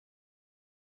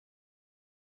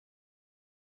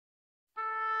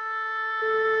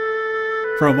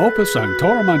From Opus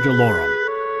Sanctorum Angelorum.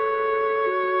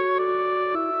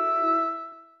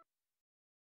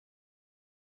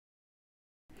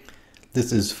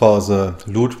 This is Father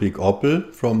Ludwig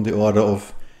Oppl from the Order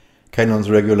of Canons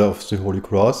Regular of the Holy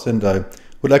Cross, and I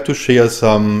would like to share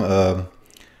some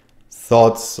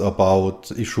thoughts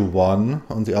about issue 1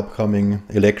 on the upcoming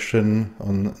election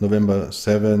on November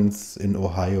 7th in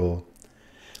Ohio.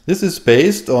 This is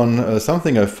based on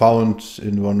something I found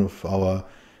in one of our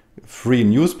free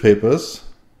newspapers.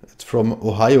 It's from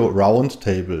Ohio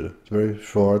Roundtable. It's very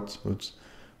short, but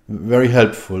very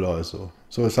helpful also.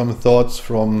 So some thoughts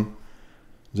from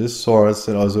this source,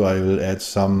 and also I will add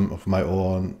some of my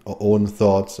own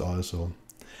thoughts also.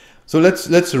 So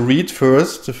let's read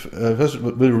first. First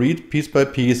we'll read piece by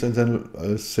piece, and then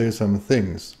I'll say some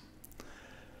things.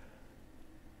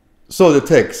 So the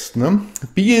text, no?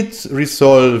 Be it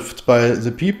resolved by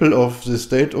the people of the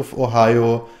state of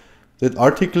Ohio that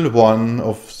Article 1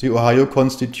 of the Ohio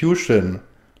Constitution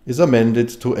is amended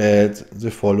to add the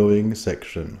following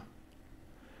section.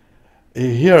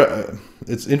 Here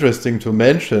it's interesting to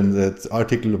mention that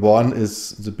Article 1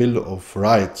 is the Bill of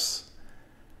Rights.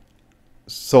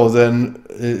 So then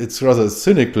it's rather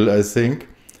cynical, I think,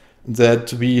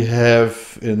 that we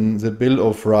have in the Bill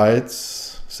of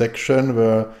Rights section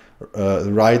where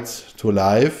the right to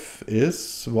life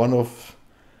is one of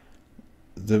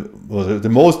the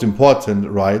most important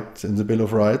right in the Bill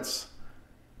of Rights.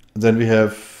 Then we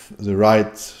have the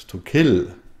right to kill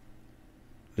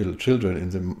little children in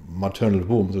the maternal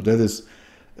womb. So that is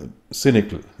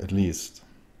cynical, at least.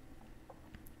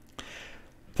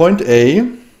 Point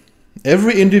A,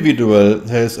 every individual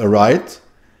has a right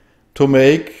to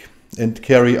make and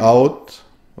carry out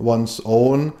one's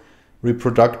own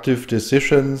reproductive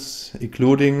decisions,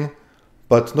 including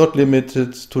but not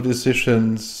limited to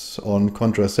decisions on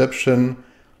contraception,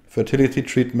 fertility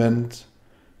treatment,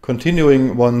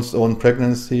 continuing one's own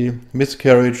pregnancy,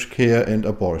 miscarriage care, and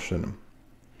abortion.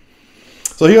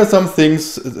 So here are some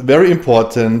things very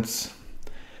important.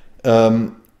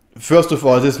 First of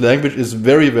all, this language is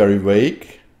very, very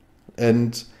vague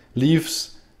and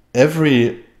leaves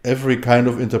every kind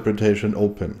of interpretation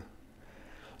open.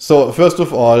 So first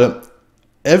of all,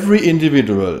 every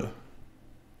individual,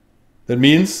 that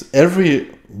means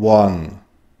everyone,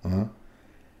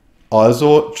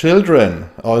 also children,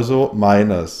 also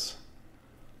minors.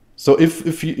 So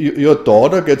if your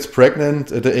daughter gets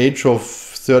pregnant at the age of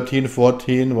 13,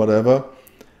 14, whatever,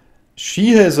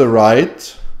 she has a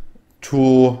right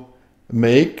to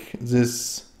make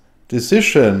this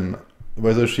decision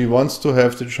whether she wants to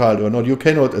have the child or not. You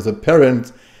cannot, as a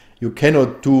parent, you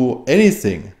cannot do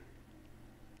anything.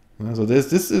 So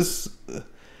this is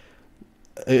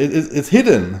it's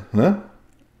hidden, no?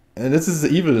 And this is the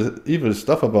evil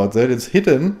stuff about that. It's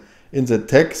hidden in the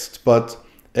text, but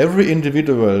every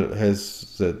individual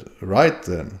has that right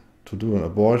then to do an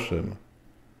abortion,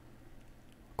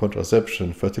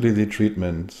 contraception, fertility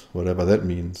treatment, whatever that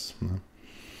means.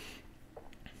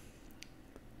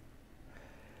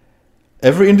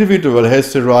 Every individual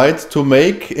has the right to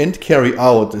make and carry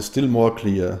out, is still more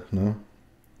clear. No?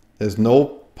 There's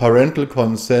no parental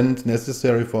consent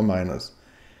necessary for minors.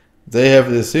 They have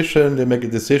a decision, they make a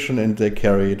decision, and they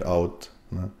carry it out.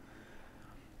 No?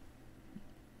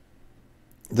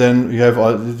 Then you have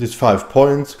all these 5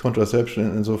 points, contraception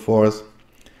and so forth.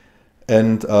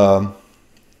 And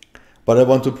but I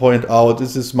want to point out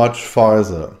this is much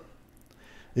farther.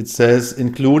 It says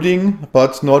including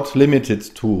but not limited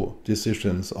to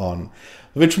decisions on,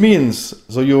 which means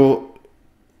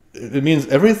it means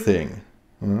everything.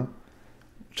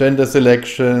 Gender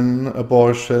selection,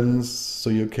 abortions, so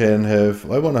you can have,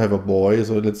 I want to have a boy,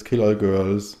 so let's kill all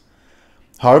girls.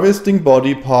 Harvesting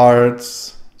body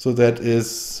parts, so that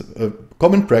is a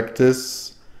common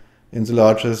practice in the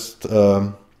largest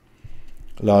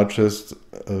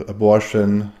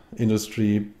abortion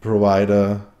industry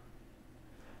provider.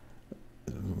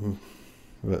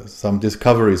 Some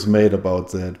discoveries made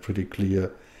about that, pretty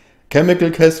clear. Chemical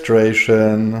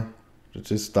castration, which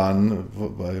is done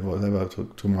by whatever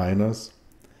to minors.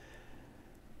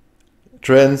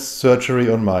 Trans surgery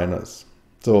on minors.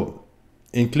 So,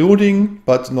 including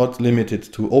but not limited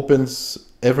to opens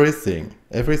everything.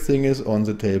 Everything is on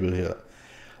the table here.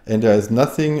 And there is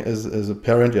nothing, as a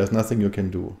parent, there's nothing you can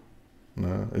do.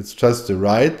 No? It's just the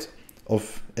right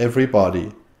of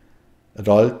everybody,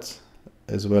 adult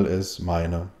as well as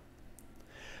minor.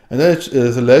 And then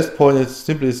the last point, it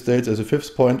simply states as a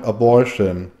 5th point,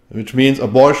 abortion, which means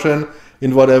abortion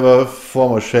in whatever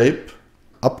form or shape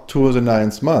up to the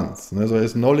 9th month. So there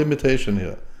is no limitation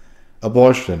here.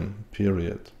 Abortion,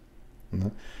 period.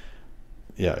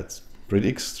 Yeah, it's pretty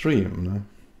extreme. No?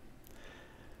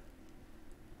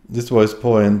 This was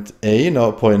point A,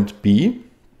 now point B.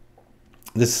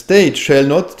 The state shall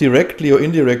not directly or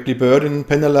indirectly burden,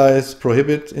 penalize,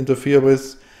 prohibit, interfere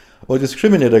with, or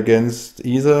discriminate against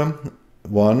either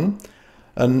 1.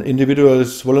 An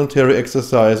individual's voluntary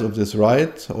exercise of this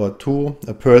right, or 2.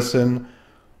 A person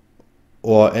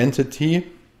or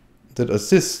entity that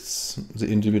assists the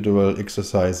individual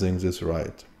exercising this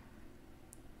right.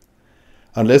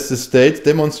 Unless the state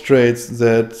demonstrates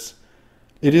that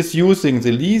it is using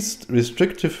the least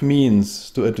restrictive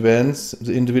means to advance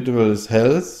the individual's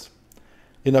health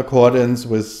in accordance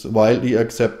with widely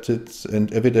accepted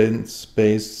and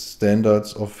evidence-based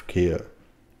standards of care.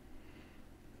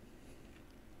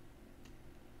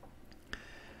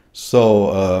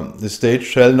 So the state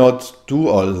shall not do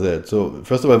all that. So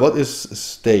first of all, what is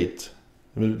state?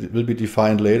 It will be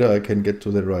defined later. I can get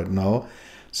to that right now.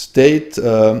 State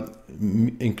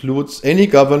includes any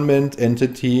government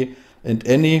entity and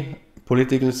any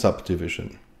political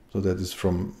subdivision. So that is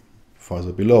from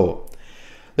further below.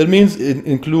 That means it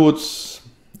includes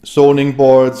zoning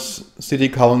boards, city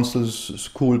councils,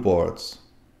 school boards.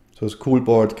 So a school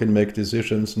board can make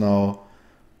decisions now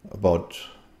about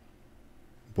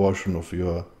abortion of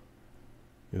your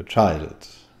child.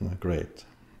 Great.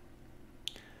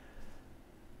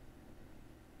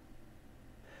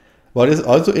 What is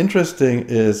also interesting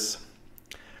is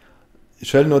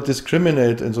shall not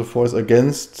discriminate and so forth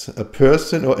against a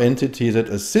person or entity that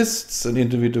assists an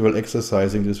individual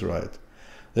exercising this right.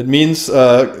 That means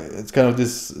it's kind of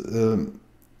this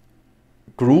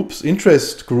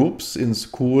interest groups in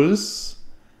schools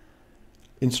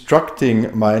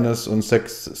instructing minors on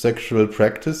sexual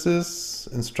practices,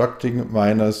 instructing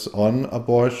minors on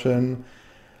abortion,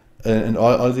 and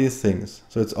all these things.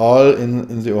 So it's all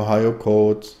in the Ohio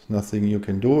Code, nothing you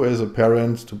can do as a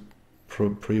parent to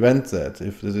prevent that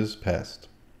if this is passed.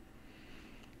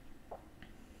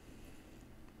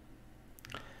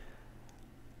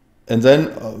 And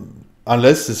then,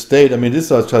 unless the state, I mean,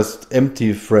 these are just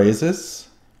empty phrases,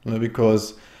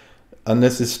 because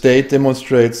unless the state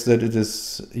demonstrates that it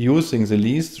is using the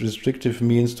least restrictive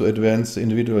means to advance the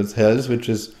individual's health, which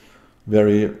is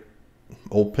very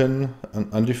open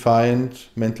and undefined,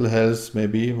 mental health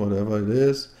maybe, whatever it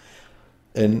is,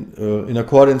 and in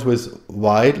accordance with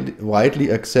widely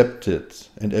accepted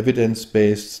and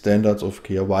evidence-based standards of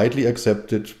care, widely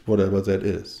accepted, whatever that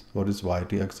is. What is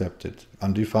widely accepted?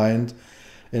 Undefined,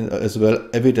 and as well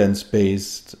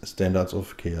evidence-based standards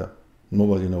of care.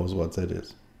 Nobody knows what that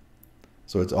is.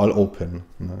 So it's all open.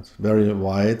 It's very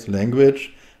wide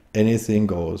language, anything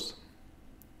goes.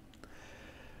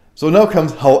 So now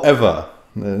comes however,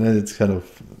 and then it kind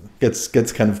of gets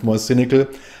kind of more cynical.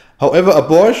 However,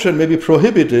 abortion may be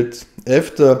prohibited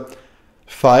after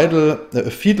fetal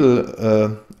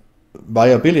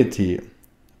viability,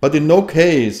 but in no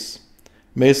case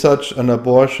may such an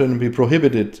abortion be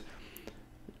prohibited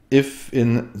if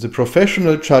in the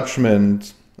professional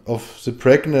judgment of the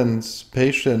pregnant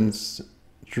patient's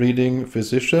treating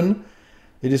physician,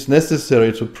 it is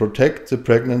necessary to protect the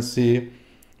pregnancy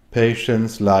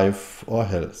patient's life or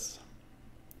health.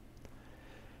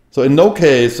 So in no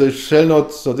case, it shall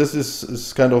not, so this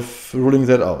is kind of ruling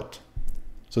that out.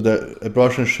 So the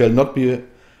abortion shall not be,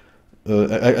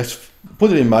 I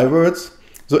put it in my words,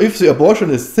 so if the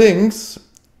abortionist thinks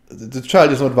the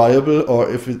child is not viable, or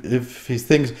if he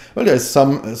thinks, well, there's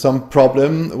some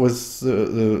problem with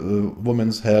the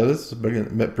woman's health,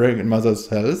 pregnant mother's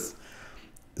health,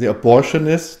 the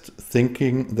abortionist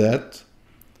thinking that,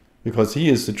 because he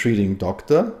is the treating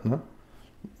doctor, no?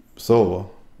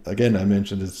 So again, I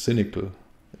mentioned it's cynical.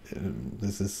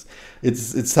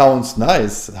 It sounds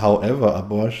nice. However,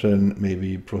 abortion may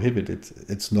be prohibited.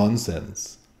 It's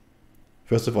nonsense.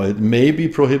 First of all, it may be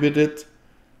prohibited.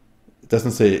 It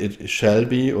doesn't say it shall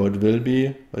be or it will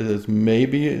be. But it's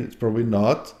maybe. It's probably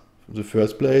not in the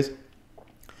first place.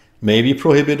 May be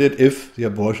prohibited if the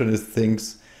abortionist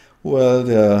thinks, well,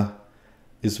 there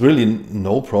is really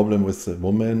no problem with the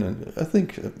woman, and I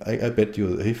think, I bet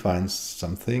you he finds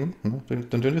something.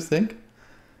 Don't you think?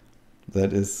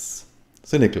 That is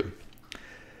cynical.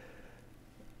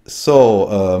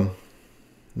 So,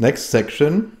 next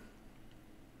section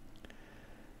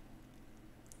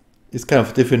is kind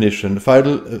of definition.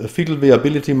 Fetal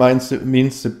viability means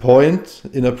the point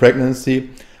in a pregnancy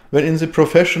when in the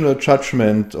professional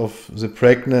judgment of the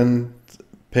pregnant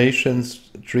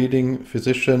patient's treating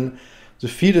physician, the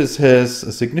fetus has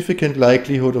a significant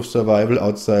likelihood of survival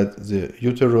outside the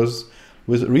uterus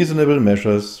with reasonable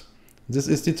measures. This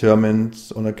is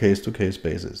determined on a case-to-case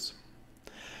basis.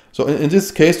 So in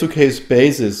this case-to-case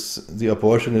basis, the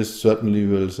abortionist certainly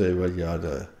will say, well,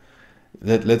 yeah,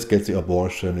 let's get the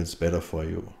abortion, it's better for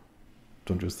you.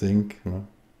 Don't you think?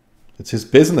 It's his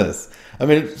business. I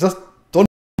mean, just don't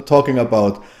talking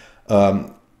about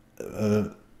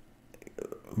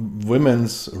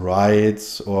women's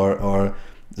rights or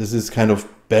this is kind of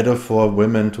better for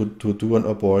women to do an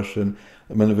abortion.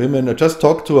 I mean, women. I just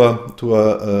talked to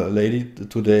a lady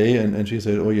today, and she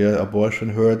said, "Oh yeah, abortion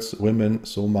hurts women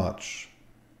so much.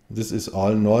 This is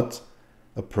all not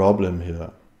a problem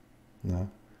here. No.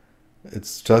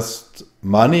 It's just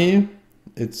money.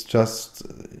 It's just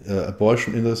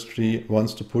abortion industry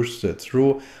wants to push that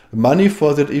through. Money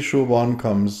for that issue one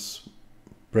comes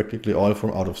practically all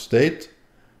from out of state,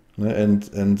 and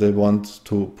they want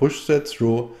to push that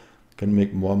through, can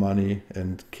make more money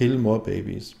and kill more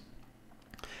babies."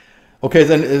 Okay,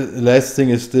 then last thing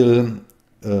is still,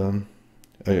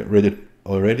 I read it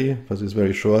already, but it's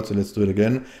very short, so let's do it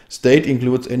again. State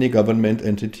includes any government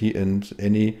entity and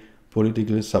any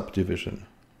political subdivision.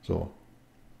 So,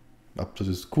 up to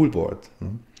the school board.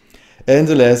 And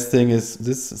the last thing is,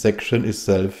 this section is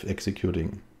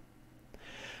self-executing.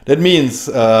 That means,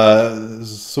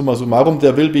 summa summarum,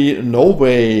 there will be no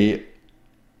way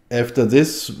after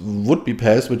this would be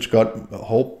passed, which God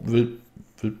hope will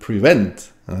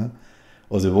prevent,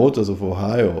 or the voters of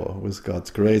Ohio, with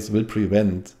God's grace, will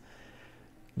prevent.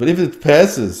 But if it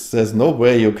passes, there's no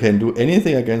way you can do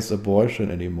anything against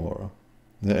abortion anymore.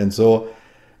 And so,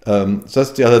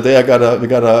 just the other day, we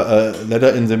got a letter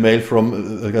in the mail from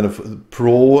a kind of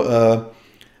pro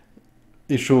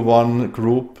issue one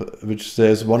group, which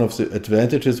says one of the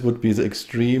advantages would be the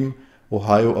extreme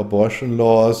Ohio abortion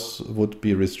laws would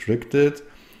be restricted.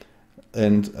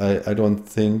 And I don't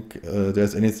think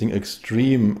there's anything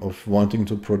extreme of wanting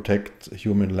to protect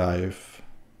human life.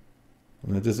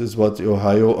 This is what the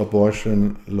Ohio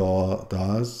abortion law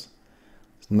does.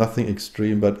 It's nothing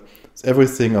extreme, but it's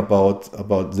everything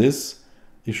about this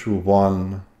issue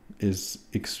one is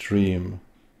extreme.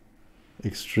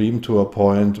 Extreme to a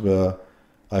point where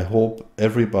I hope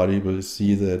everybody will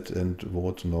see that and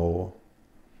vote no.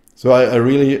 So I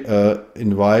really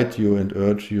invite you and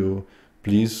urge you,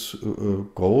 please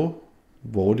go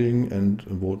voting and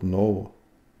vote no.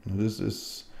 This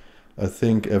is, I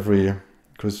think, every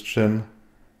Christian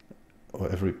or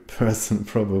every person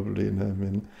probably, I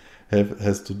mean,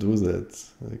 has to do that.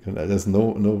 There's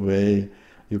no way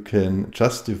you can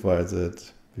justify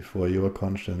that before your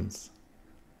conscience.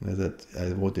 That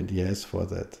I voted yes for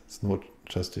that. It's no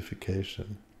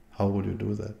justification. How would you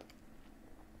do that?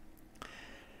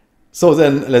 So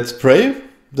then let's pray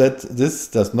that this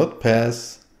does not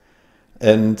pass,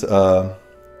 and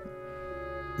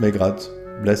may God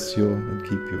bless you and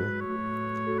keep you.